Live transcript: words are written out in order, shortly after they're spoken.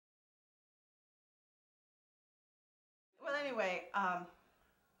anyway,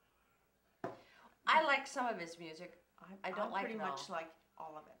 I like some of his music. I don't like pretty it all. much like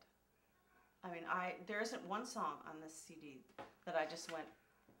all of it. I mean, there isn't one song on this CD that I just went,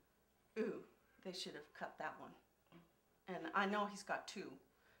 ooh, they should have cut that one. And I know he's got two,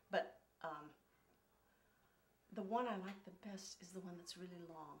 but the one I like the best is the one that's really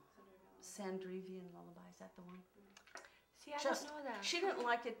long. Sandrivian Lullaby, is that the one? See, I don't know that. She didn't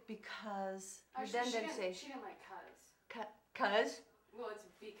like it because redundancy. She didn't like cuz. Cuz? Well, it's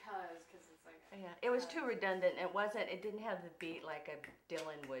because it's like. Yeah, it was too redundant. It didn't have the beat like a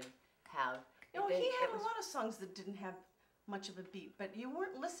Dylan would have. No, he had a lot of songs that didn't have much of a beat, but you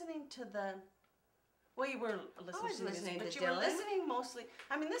weren't listening to the. Well, you were listening to listening music, but to you were Dylan. listening mostly.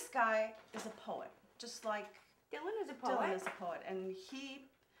 I mean, this guy is a poet, just like Dylan is a poet. Dylan is a poet, and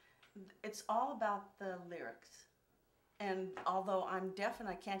it's all about the lyrics. And although I'm deaf and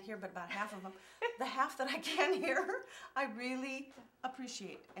I can't hear but about half of them, the half that I can hear, I really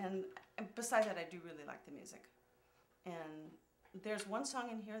appreciate. And besides that, I do really like the music. And there's one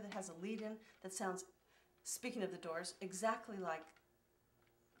song in here that has a lead-in that sounds, speaking of the Doors, exactly like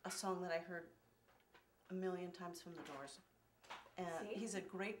a song that I heard a million times from the Doors. And he's a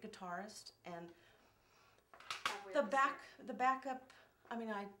great guitarist. And the backup, I mean,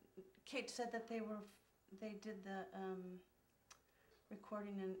 Kate said that they did the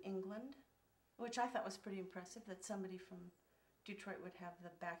recording in England, which I thought was pretty impressive, that somebody from Detroit would have the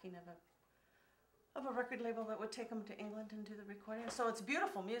backing of a record label that would take them to England and do the recording. So it's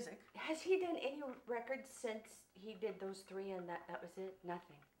beautiful music. Has he done any records since he did those three and that was it?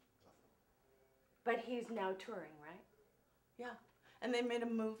 Nothing. But he's now touring, right? Yeah. And they made a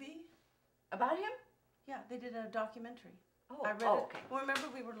movie. About him? Yeah, they did a documentary. Oh, I read it. okay. Well, remember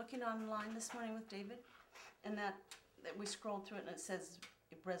we were looking online this morning with David, and that we scrolled through it and it says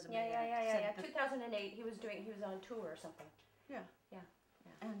resume. Yeah. 2008, he was on tour or something. Yeah. Yeah.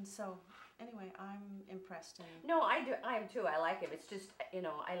 And so, anyway, I'm impressed. No, I am too. I like him. It's just,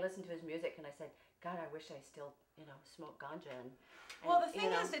 I listened to his music and I said, God, I wish I still, smoke ganja. And well, the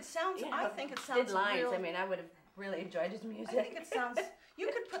thing is, it sounds. I think it sounds. Did lines. Real, I mean, I would have really enjoyed his music. I think it sounds. You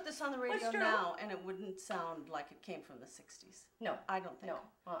could put this on the radio now, and it wouldn't sound like it came from the '60s. No, I don't think.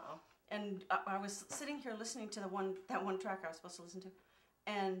 No. And I was sitting here listening to that one track I was supposed to listen to,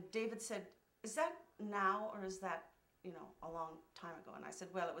 and David said, "Is that now or is that a long time ago?" And I said,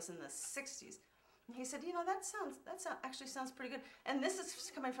 "Well, it was in the '60s." And he said, that actually sounds pretty good. And this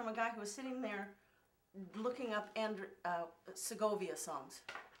is coming from a guy who was sitting there looking up Segovia songs.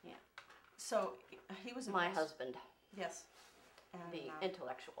 Yeah. So he was my impressed. husband. Yes. And, the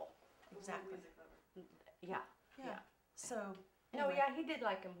intellectual. Exactly. Yeah. So. No, anyway. yeah, he did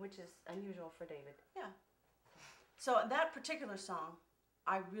like him, which is unusual for David. Yeah. So that particular song,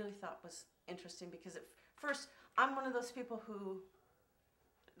 I really thought was interesting because at first, I'm one of those people who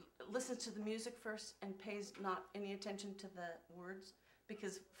listens to the music first and pays not any attention to the words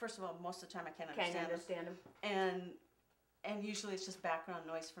because, first of all, most of the time I can't understand them. And usually it's just background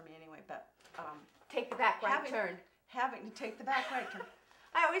noise for me anyway. But take the back right turn. Having to take the back right turn.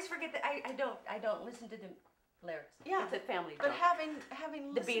 I always forget that I don't listen to the lyrics. Yeah, it's a family but joke.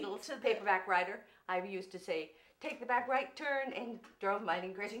 having the Beatles, to Paperback Writer, I used to say, take the back right turn, and drove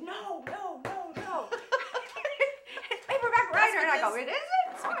Mighty crazy. No. It's Paperback Writer, and I go, it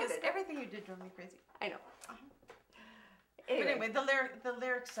isn't. It's because everything you did drove me crazy. I know. Anyway, the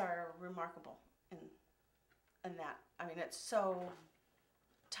lyrics are remarkable in that. I mean, it's so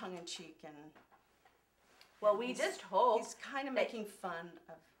tongue in cheek and. Well, we just hope he's kind of making fun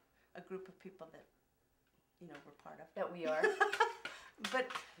of a group of people that, we're part of. That we are. But,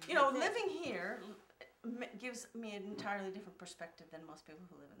 living here gives me an entirely different perspective than most people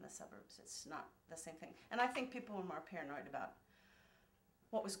who live in the suburbs. It's not the same thing. And I think people were more paranoid about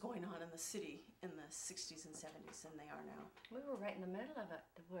what was going on in the city in the 60s and 70s than they are now. We were right in the middle of it,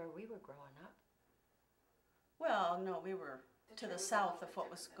 where we were growing up. Well, no, we were to the south of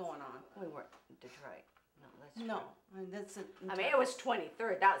what was going on. We weren't in Detroit. No, that's true. No, I mean, that's it. I mean, it was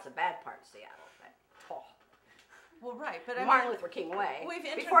 23rd. That was the bad part of Seattle. But, Well, right, but Martin Luther King Way.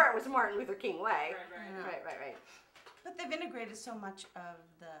 Before it was Martin Luther King Way. Right. But they've integrated so much of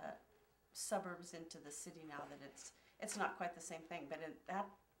the suburbs into the city now that it's not quite the same thing. But at that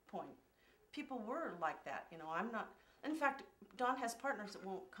point, people were like that. I'm not. In fact, Don has partners that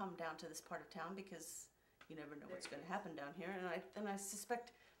won't come down to this part of town because you never know what's going to happen down here. And I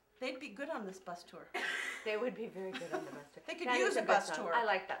suspect they'd be good on this bus tour. They would be very good on the bus tour. They could use a bus tour. I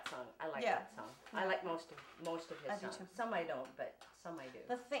like that song. I like that song. Yeah. I like most of his songs. Some I don't, but some I do.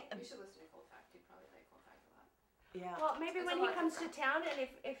 The thing. You should listen to Full Fact. You'd probably like Full Fact a lot. Yeah. Well, maybe It's when a he lot comes to different. town, and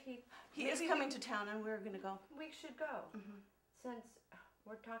if he He is maybe coming to town, and we're gonna go. we should go. Mhm. Since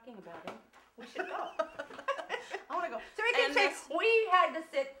we're talking about him, we should go. I want to go. So we can And say that's- we had to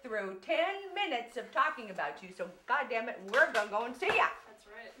sit through 10 minutes of talking about you. So goddamn it, we're gonna go and see ya. That's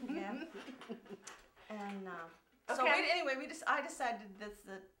right. Yeah. And so Okay. anyway, I decided that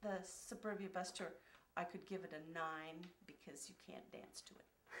the Suburbia bus tour, I could give it a 9 because you can't dance to it.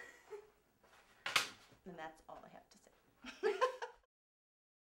 And that's all I have to say.